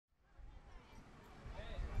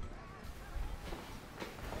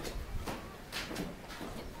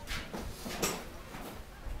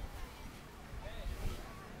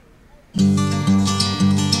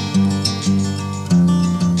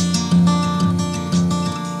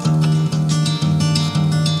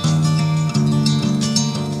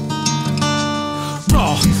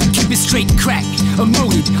straight crack,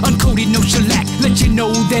 emoted, uncoded, no shellac. Let you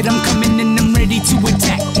know that I'm coming and I'm ready to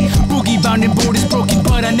attack. Boogie bound and borders broken,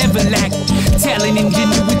 but I never lack talent,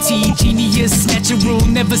 ingenuity, genius, natural,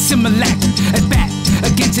 never similac. At bat,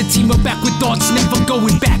 against a team of back with thoughts, never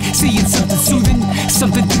going back. Seeing something soothing,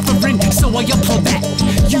 something different, so I applaud that.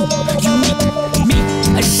 You unique, me,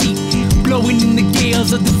 a sheep, blowing in the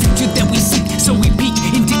gales of the future that we seek. So we peek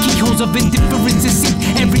into keyholes of indifference and seek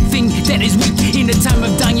everything that is weak. In a time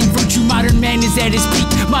of dying virtue, modern man is at his peak.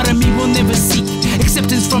 Modern me will never seek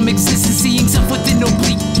acceptance from existence, seeing self within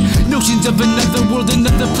oblique notions of another world,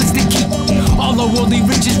 another place to keep all our worldly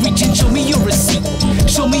riches reaching. Show me your receipt,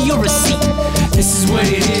 show me your receipt. This is what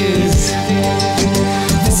it is,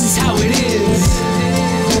 this is how it is.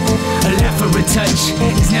 A laugh or a touch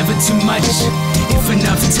is never too much. If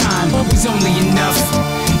enough time was only enough.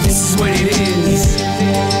 This is what it is,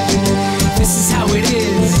 this is how it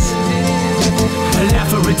is. A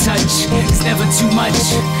laugh or a touch is never too much.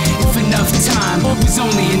 If enough time was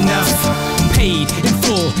only enough. Paid in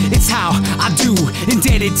full, it's how I do.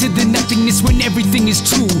 Indebted to the nothingness when everything is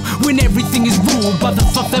true. When everything is ruled by the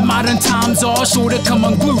thought that modern times are sure to come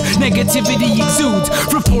unglued. Negativity exudes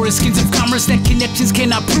from porous skins of commerce that connections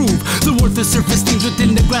cannot prove. The worth of surface things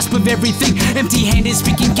within the grasp of everything. Empty-handed,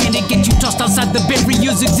 speaking candid, get you tossed outside the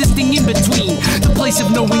barriers existing in between. The place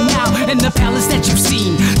of knowing now and the palace that you've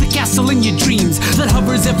seen. The castle in your dreams that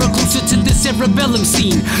hovers ever closer to the cerebellum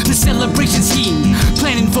scene. The celebration scheme,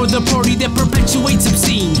 planning for the party that perpetuates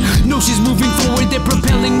obscene notions moving forward, they're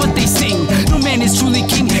propelling what they sing. No man is truly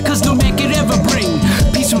king, cause no man could ever bring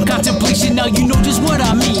peace from contemplation. Now you know just what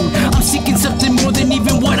I mean. I'm seeking something more than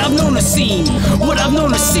even what I've known or seen. What I've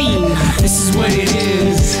known or seen. This is what it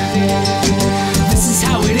is, this is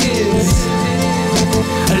how it is.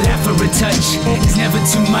 A laugh or a touch is never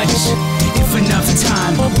too much. If enough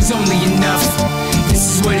time was only enough.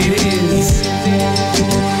 This is what it is,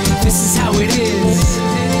 this is how it is.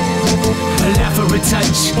 A laugh or a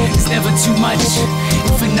touch is never too much.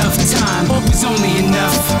 If enough time was only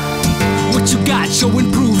enough. What you got, show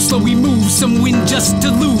and prove, slowly move, some win just to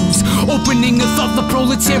lose. Opening a thought, the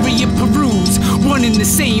proletariat peruse. One and the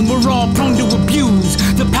same, we're all prone to abuse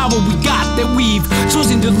the power we got that we've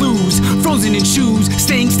chosen to lose. Frozen in shoes,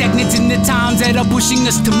 staying stagnant in the times that are pushing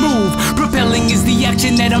us to move. Propelling is the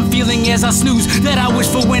action that I'm feeling as I snooze. That I wish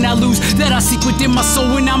for when I lose, that I seek within my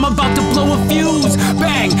soul when I'm about to blow a fuse.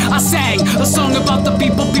 Bang, I sang a song about the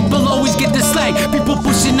people, people always get the slang. People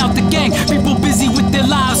pushing out the gang, people busy with their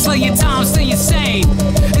lives, slaying time, staying sane,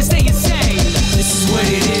 and staying sane. This is what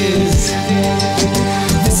it is,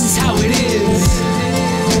 this is how it is.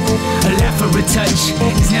 A laugh or a touch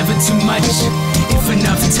is never too much. If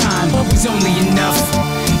enough time was only enough.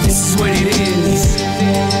 This is what it is,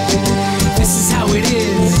 this is how it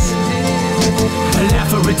is. A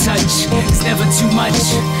laugh or a touch is never too much.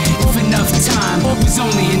 If enough time was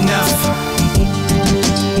only enough.